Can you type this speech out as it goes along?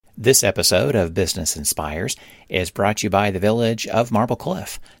This episode of Business Inspires is brought to you by the Village of Marble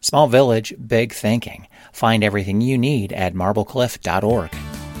Cliff. Small village, big thinking. Find everything you need at marblecliff.org.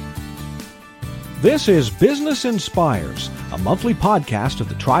 This is Business Inspires, a monthly podcast of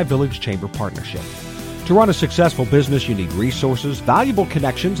the Tri-Village Chamber Partnership. To run a successful business, you need resources, valuable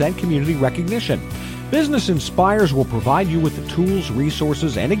connections, and community recognition. Business Inspires will provide you with the tools,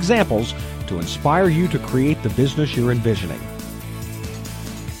 resources, and examples to inspire you to create the business you're envisioning.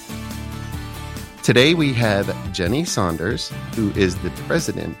 Today we have Jenny Saunders, who is the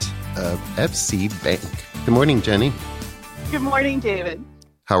president of FC Bank. Good morning, Jenny. Good morning, David.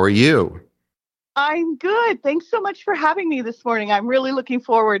 How are you? I'm good. Thanks so much for having me this morning. I'm really looking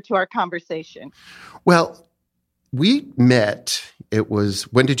forward to our conversation. Well, we met.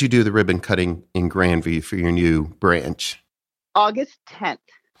 When did you do the ribbon cutting in Grandview for your new branch? August 10th.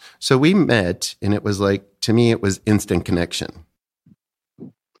 So we met, and it was like, to me, it was instant connection.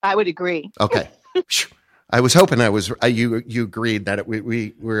 I would agree. Okay. I was hoping you agreed that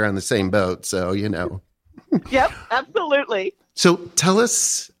we were on the same boat, so you know. Yep, absolutely. So tell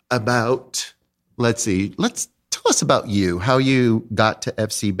us about, tell us about you, how you got to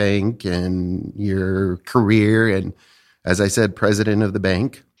FC Bank and your career, and as I said, president of the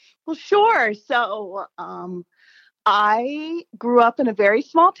bank. Well, sure. So I grew up in a very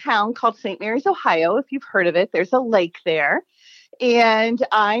small town called St. Mary's, Ohio. If you've heard of it, there's a lake there. And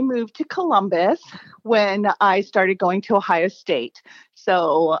I moved to Columbus when I started going to Ohio State.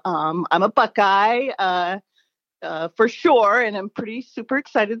 So I'm a Buckeye for sure, and I'm pretty super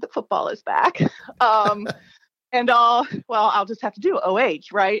excited that football is back. I'll just have to do OH,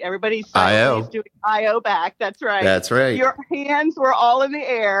 right? Everybody's doing IO back. That's right. That's right. Your hands were all in the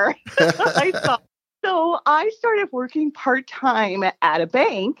air. I saw. So I started working part-time at a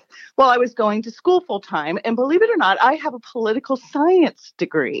bank while I was going to school full-time. And believe it or not, I have a political science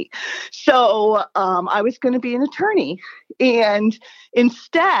degree. So I was going to be an attorney. And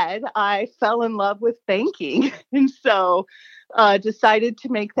instead, I fell in love with banking. And so decided to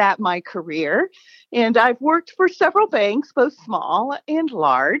make that my career. And I've worked for several banks, both small and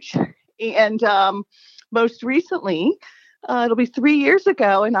large. And most recently, it'll be 3 years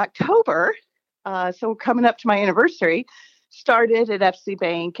ago in October, so we're coming up to my anniversary, started at FC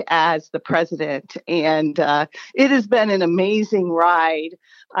Bank as the president. And it has been an amazing ride.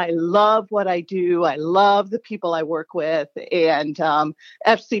 I love what I do. I love the people I work with. And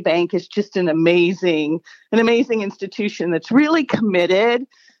FC Bank is just an amazing institution that's really committed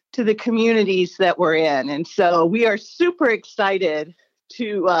to the communities that we're in. And so we are super excited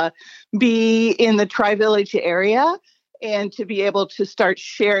to be in the Tri-Village area and to be able to start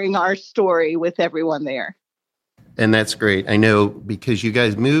sharing our story with everyone there. And that's great. I know because you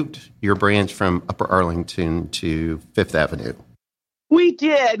guys moved your branch from Upper Arlington to Fifth Avenue. We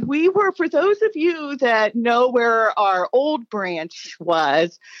did. We were, for those of you that know where our old branch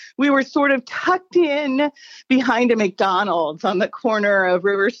was, we were sort of tucked in behind a McDonald's on the corner of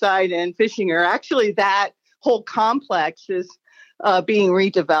Riverside and Fishinger. Actually, that whole complex is being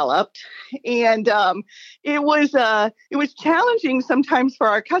redeveloped. And it was challenging sometimes for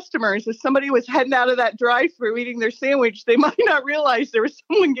our customers. If somebody was heading out of that drive-thru eating their sandwich, they might not realize there was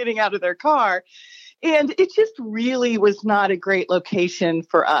someone getting out of their car. And it just really was not a great location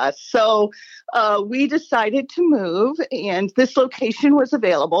for us. So we decided to move, and this location was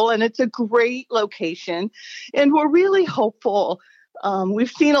available, and it's a great location. And we're really hopeful. We've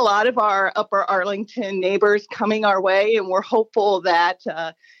seen a lot of our Upper Arlington neighbors coming our way, and we're hopeful that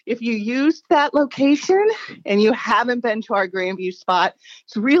if you used that location and you haven't been to our Grandview spot,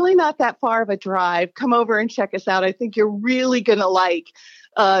 it's really not that far of a drive. Come over and check us out. I think you're really going to like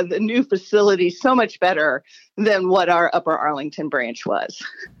the new facility so much better than what our Upper Arlington branch was.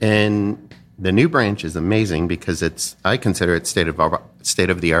 And the new branch is amazing because I consider it state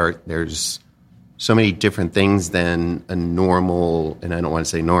of the art. There's so many different things than a normal, and I don't want to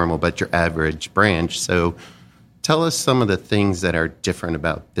say normal, but your average branch. So tell us some of the things that are different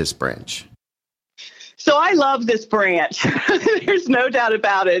about this branch. So I love this branch. There's no doubt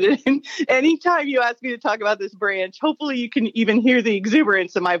about it. And anytime you ask me to talk about this branch, hopefully you can even hear the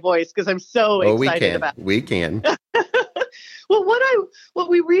exuberance in my voice because I'm so excited about it. We can. Well, what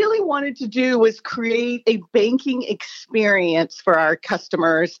we really wanted to do was create a banking experience for our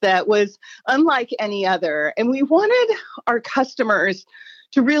customers that was unlike any other. And we wanted our customers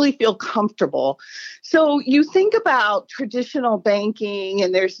to really feel comfortable. So you think about traditional banking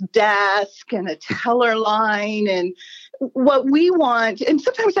and there's desk and a teller line and what we want. And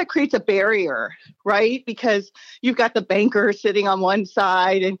sometimes that creates a barrier, right? Because you've got the banker sitting on one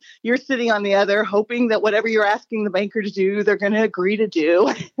side and you're sitting on the other, hoping that whatever you're asking the banker to do, they're going to agree to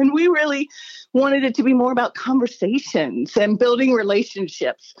do. And we really wanted it to be more about conversations and building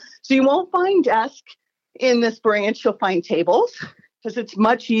relationships. So you won't find desk in this branch, you'll find tables because it's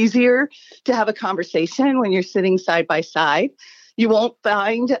much easier to have a conversation when you're sitting side by side. You won't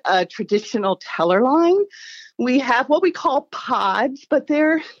find a traditional teller line. We have what we call pods, but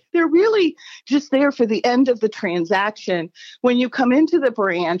they're really just there for the end of the transaction. When you come into the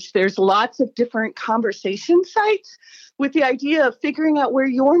branch, there's lots of different conversation sites with the idea of figuring out where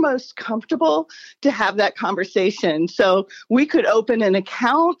you're most comfortable to have that conversation. So we could open an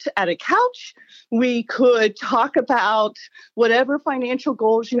account at a couch. We could talk about whatever financial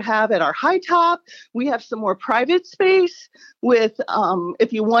goals you have at our high top. We have some more private space with,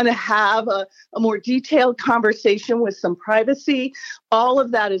 if you want to have a more detailed conversation with some privacy, all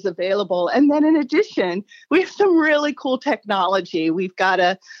of that is available. And then in addition, we have some really cool technology. We've got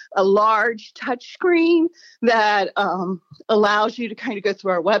a large touch screen that allows you to kind of go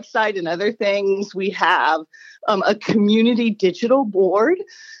through our website and other things. We have a community digital board,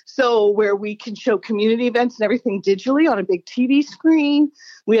 so where we can show community events and everything digitally on a big TV screen.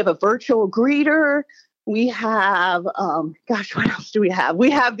 We have a virtual greeter. We have, what else do we have? We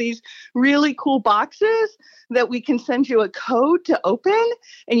have these really cool boxes that we can send you a code to open,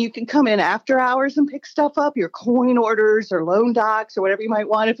 and you can come in after hours and pick stuff up, your coin orders or loan docs or whatever you might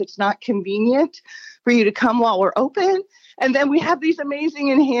want if it's not convenient for you to come while we're open. And then we have these amazing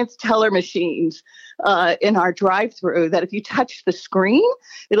enhanced teller machines in our drive-through that if you touch the screen,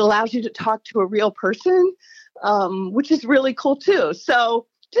 it allows you to talk to a real person, which is really cool too. So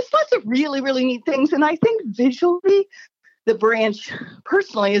just lots of really, really neat things. And I think visually, the branch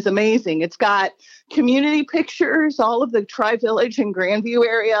personally is amazing. It's got community pictures, all of the Tri-Village and Grandview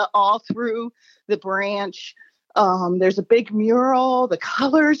area all through the branch. There's a big mural. The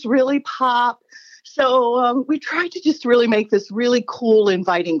colors really pop. So we tried to just really make this really cool,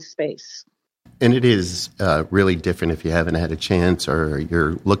 inviting space. And it is really different if you haven't had a chance or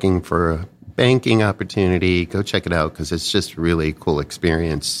you're looking for a banking opportunity. Go check it out because it's just really a cool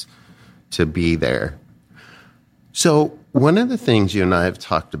experience to be there. So one of the things you and I have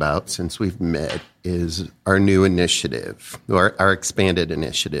talked about since we've met is our new initiative, or our expanded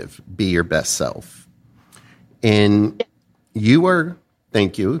initiative, Be Your Best Self. And you are,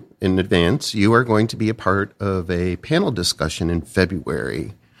 thank you in advance, you are going to be a part of a panel discussion in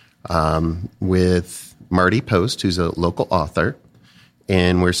February with Marty Post, who's a local author,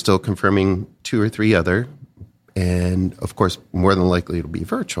 and we're still confirming 2 or 3 other, and of course, more than likely it'll be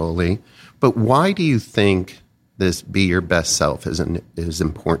virtually. But why do you think this Be Your Best Self is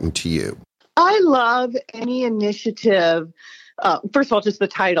important to you? I love any initiative. First of all, just the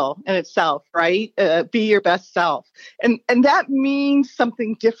title in itself, right? Be your best self. And that means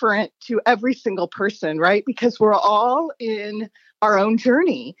something different to every single person, right? Because we're all in our own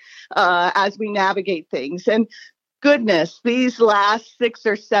journey as we navigate things. And goodness, these last 6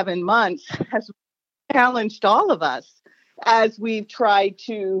 or 7 months has challenged all of us as we've tried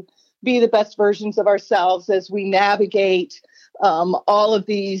to be the best versions of ourselves as we navigate all of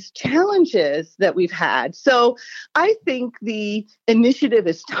these challenges that we've had. So I think the initiative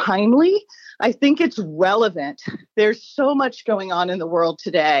is timely. I think it's relevant. There's so much going on in the world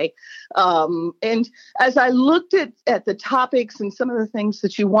today. And as I looked at the topics and some of the things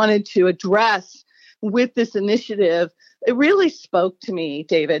that you wanted to address with this initiative, it really spoke to me,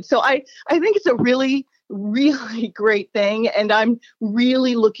 David. So I think it's a really, really great thing. And I'm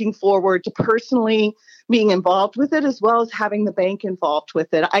really looking forward to personally being involved with it, as well as having the bank involved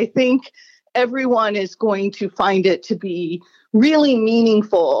with it. I think everyone is going to find it to be really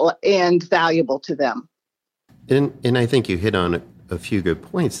meaningful and valuable to them. And I think you hit on a few good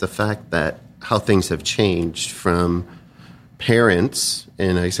points. The fact that how things have changed from parents,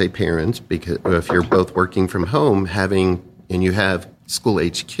 and I say parents because if you're both working from home, and you have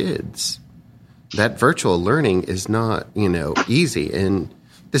school-age kids, that virtual learning is not, easy. And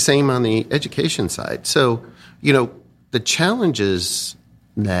the same on the education side. So, the challenges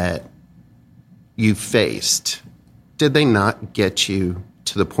that you faced, did they not get you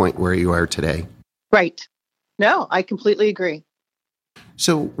to the point where you are today? Right. No, I completely agree.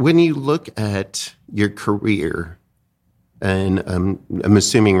 So when you look at your career, and I'm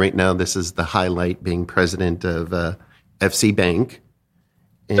assuming right now this is the highlight, being president of FC Bank.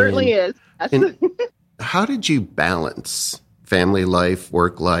 Certainly is. And how did you balance family life,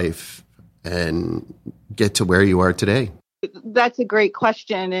 work life, and get to where you are today? That's a great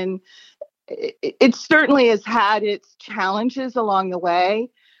question. And it certainly has had its challenges along the way.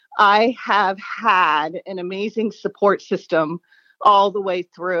 I have had an amazing support system all the way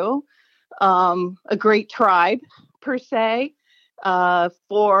through, a great tribe per se.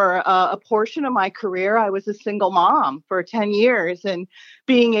 For a portion of my career, I was a single mom for 10 years, and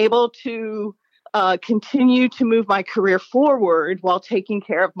being able to continue to move my career forward while taking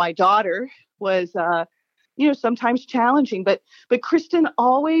care of my daughter was sometimes challenging, but Kristen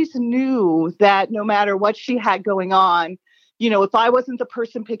always knew that no matter what she had going on, if I wasn't the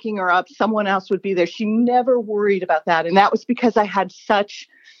person picking her up, someone else would be there. She never worried about that. And that was because I had such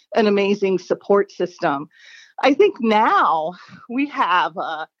an amazing support system. I think now we have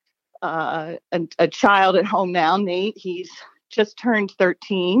a child at home now, Nate. He's just turned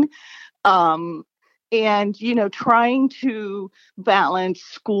 13. And, trying to balance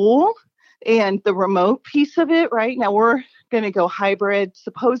school and the remote piece of it. Right now, we're going to go hybrid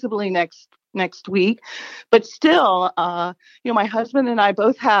supposedly next week, but still, my husband and I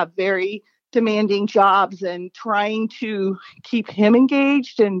both have very demanding jobs, and trying to keep him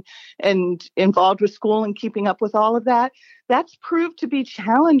engaged and involved with school and keeping up with all of that, that's proved to be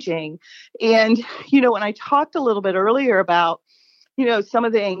challenging. And, when I talked a little bit earlier about some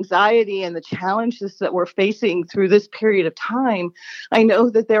of the anxiety and the challenges that we're facing through this period of time, I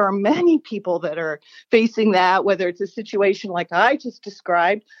know that there are many people that are facing that, whether it's a situation like I just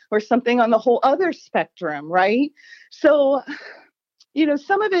described or something on the whole other spectrum, right? So,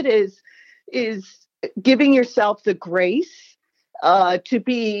 some of it is giving yourself the grace to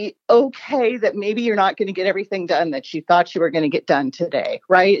be okay that maybe you're not going to get everything done that you thought you were going to get done today,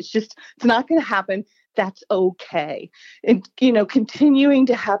 right? It's not going to happen. That's okay. And, continuing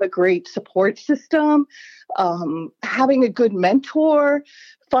to have a great support system, having a good mentor,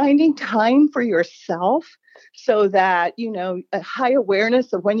 finding time for yourself so that, a high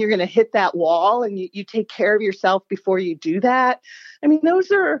awareness of when you're going to hit that wall, and you take care of yourself before you do that. I mean,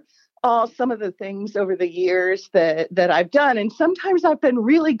 those are all some of the things over the years that I've done. And sometimes I've been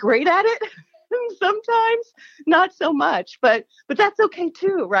really great at it. Sometimes not so much, but that's okay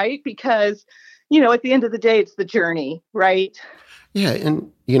too, right? Because at the end of the day, it's the journey, right? Yeah. And,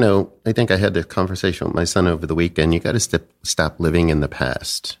 I think I had this conversation with my son over the weekend. You got to stop living in the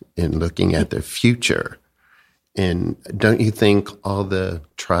past and looking at the future. And don't you think all the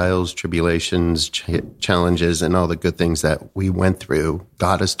trials, tribulations, challenges, and all the good things that we went through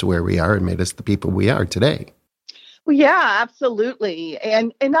got us to where we are and made us the people we are today? Well, yeah, absolutely.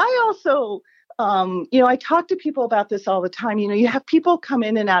 And I also... I talk to people about this all the time. You have people come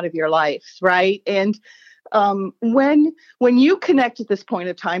in and out of your lives, right? And when you connect at this point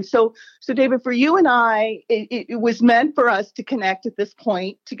of time, so David, for you and I, it was meant for us to connect at this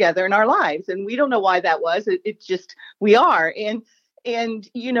point together in our lives, and we don't know why that was. It's just we are, and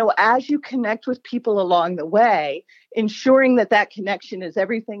as you connect with people along the way, ensuring that connection is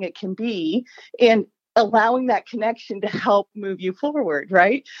everything it can be, and allowing that connection to help move you forward,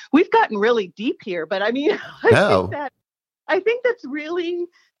 right? We've gotten really deep here, but I mean, I think that's really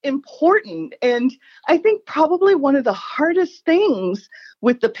important. And I think probably one of the hardest things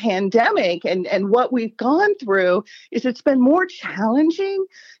with the pandemic and what we've gone through is it's been more challenging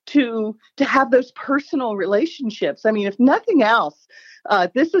to have those personal relationships. I mean, if nothing else,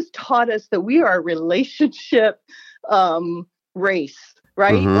 this has taught us that we are a relationship race,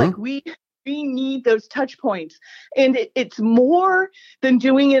 right? Mm-hmm. Like we need those touch points, and it's more than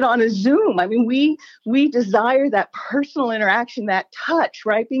doing it on a Zoom. I mean, we desire that personal interaction, that touch,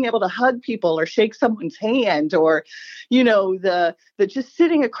 right? Being able to hug people or shake someone's hand, or, the just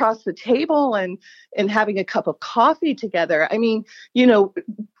sitting across the table and having a cup of coffee together. I mean,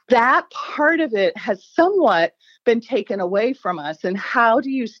 that part of it has somewhat been taken away from us. And how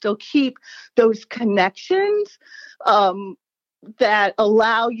do you still keep those connections that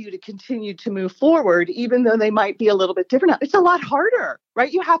allow you to continue to move forward, even though they might be a little bit different? It's a lot harder,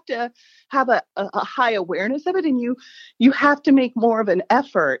 right? You have to have a high awareness of it, and you have to make more of an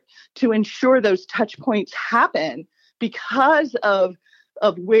effort to ensure those touch points happen because of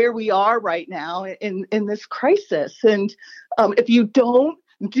where we are right now in this crisis. And if you don't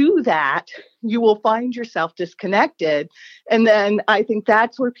do that, you will find yourself disconnected. And then I think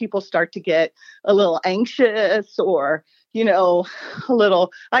that's where people start to get a little anxious, or a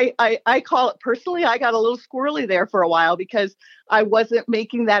little, I call it personally, I got a little squirrely there for a while because I wasn't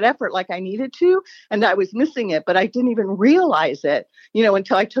making that effort like I needed to, and I was missing it, but I didn't even realize it,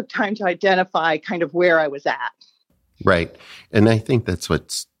 until I took time to identify kind of where I was at. Right. And I think that's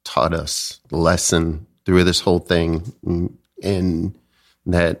what's taught us the lesson through this whole thing. and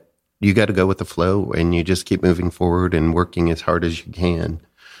that you got to go with the flow and you just keep moving forward and working as hard as you can.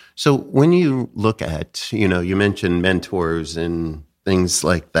 So when you look at, you mentioned mentors and things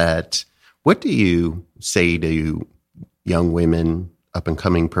like that, what do you say to young women, up and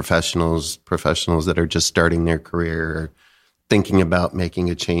coming professionals that are just starting their career or thinking about making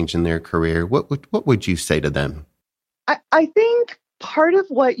a change in their career? What would you say to them? I think part of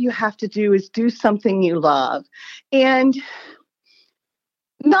what you have to do is do something you love. And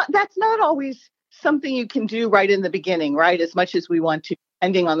that's not always something you can do right in the beginning, right? As much as we want to,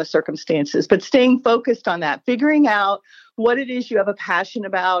 depending on the circumstances, but staying focused on that, figuring out what it is you have a passion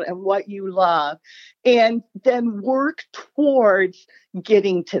about and what you love, and then work towards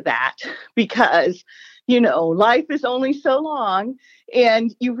getting to that, because life is only so long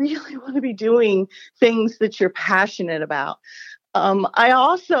and you really want to be doing things that you're passionate about. I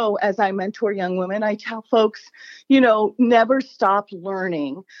also, as I mentor young women, I tell folks, never stop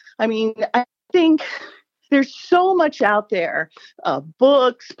learning. I mean, I think there's so much out there,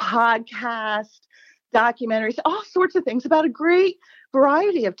 books, podcasts, documentaries, all sorts of things about a great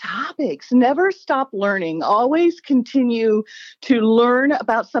variety of topics. Never stop learning. Always continue to learn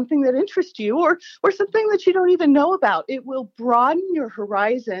about something that interests you or something that you don't even know about. It will broaden your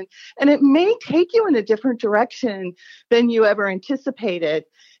horizon, and it may take you in a different direction than you ever anticipated.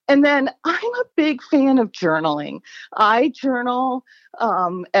 And then I'm a big fan of journaling. I journal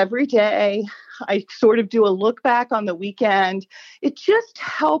every day. I sort of do a look back on the weekend. It just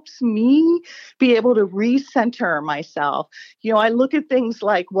helps me be able to recenter myself. I look at things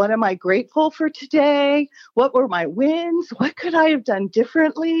like, what am I grateful for today? What were my wins? What could I have done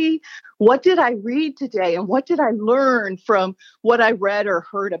differently? What did I read today? And what did I learn from what I read or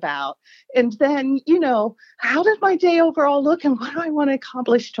heard about? And then, how did my day overall look? And what do I want to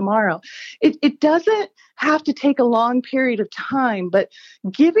accomplish tomorrow? It doesn't have to take a long period of time, but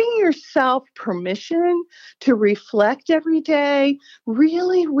giving yourself permission to reflect every day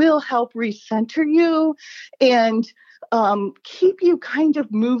really will help recenter you and keep you kind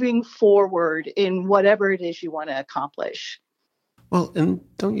of moving forward in whatever it is you want to accomplish. Well, and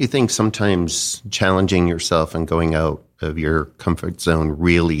don't you think sometimes challenging yourself and going out of your comfort zone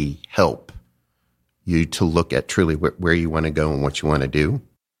really help you to look at truly where you want to go and what you want to do?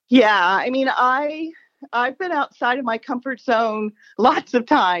 Yeah, I mean, I've been outside of my comfort zone lots of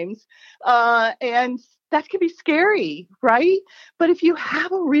times, and that can be scary, right? But if you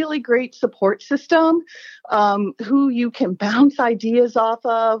have a really great support system, who you can bounce ideas off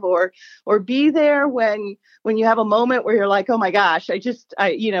of, or be there when you have a moment where you're like, oh my gosh, did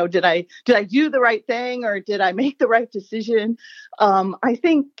I do the right thing, or did I make the right decision? I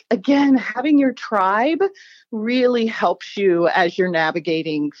think, again, having your tribe really helps you as you're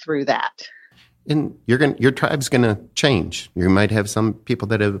navigating through that. And your tribe's going to change. You might have some people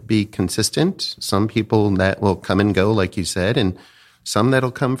that'll be consistent, some people that will come and go, like you said, and some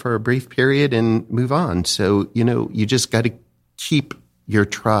that'll come for a brief period and move on. So, you just got to keep your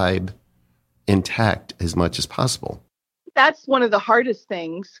tribe intact as much as possible. That's one of the hardest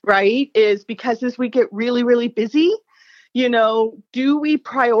things, right? Is because as we get really, really busy, do we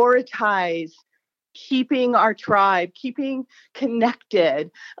prioritize keeping our tribe, keeping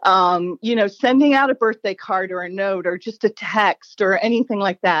connected, sending out a birthday card or a note or just a text or anything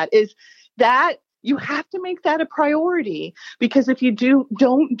like that? Is that you have to make that a priority, because if you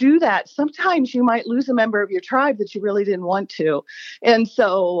don't do that, sometimes you might lose a member of your tribe that you really didn't want to. And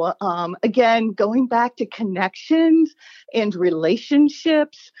so, again, going back to connections and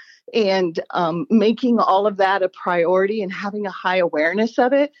relationships and making all of that a priority and having a high awareness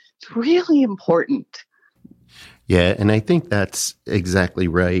of it, it's really important. Yeah, and I think that's exactly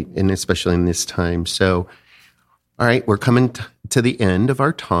right, and especially in this time. So, all right, we're coming to the end of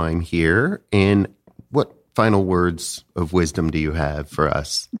our time here, and what final words of wisdom do you have for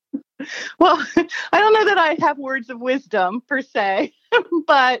us? Well, I don't know that I have words of wisdom per se,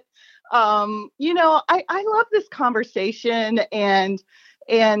 but, I love this conversation and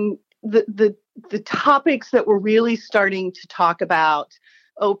the topics that we're really starting to talk about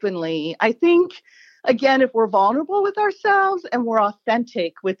openly. I think, again, if we're vulnerable with ourselves and we're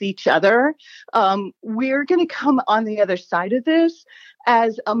authentic with each other, we're going to come on the other side of this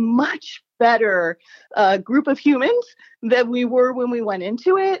as a much better group of humans than we were when we went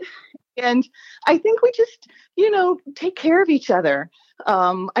into it. And I think we just, take care of each other.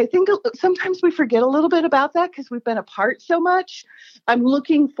 I think sometimes we forget a little bit about that because we've been apart so much. I'm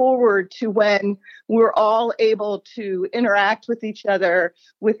looking forward to when we're all able to interact with each other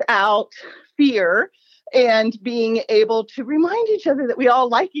without fear and being able to remind each other that we all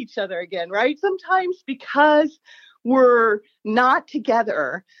like each other again, right? Sometimes because we're not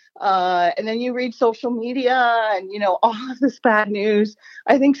together. And then you read social media and, all of this bad news.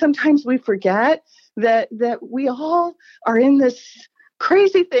 I think sometimes we forget that we all are in this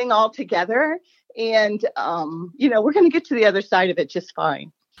crazy thing all together. And, we're going to get to the other side of it just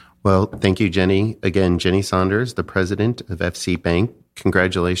fine. Well, thank you, Jenny. Again, Jenny Saunders, the president of FC Bank.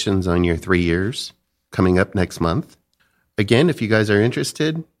 Congratulations on your 3 years coming up next month. Again, if you guys are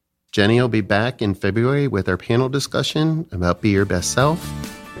interested, Jenny will be back in February with our panel discussion about Be Your Best Self.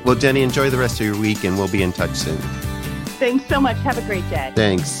 Well, Jenny, enjoy the rest of your week, and we'll be in touch soon. Thanks so much. Have a great day.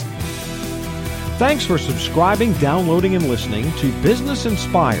 Thanks. Thanks for subscribing, downloading, and listening to Business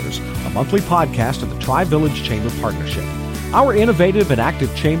Inspires, a monthly podcast of the Tri-Village Chamber Partnership. Our innovative and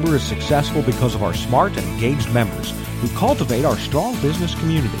active chamber is successful because of our smart and engaged members who cultivate our strong business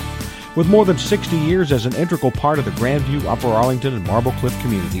community. With more than 60 years as an integral part of the Grandview, Upper Arlington, and Marble Cliff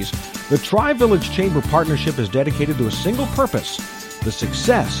communities, the Tri-Village Chamber Partnership is dedicated to a single purpose: the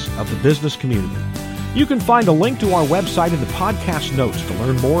success of the business community. You can find a link to our website in the podcast notes to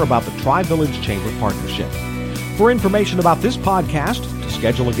learn more about the Tri-Village Chamber Partnership. For information about this podcast, to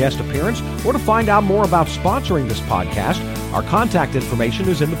schedule a guest appearance, or to find out more about sponsoring this podcast, our contact information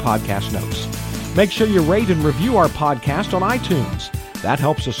is in the podcast notes. Make sure you rate and review our podcast on iTunes. That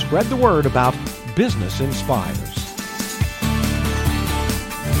helps us spread the word about Business Inspires.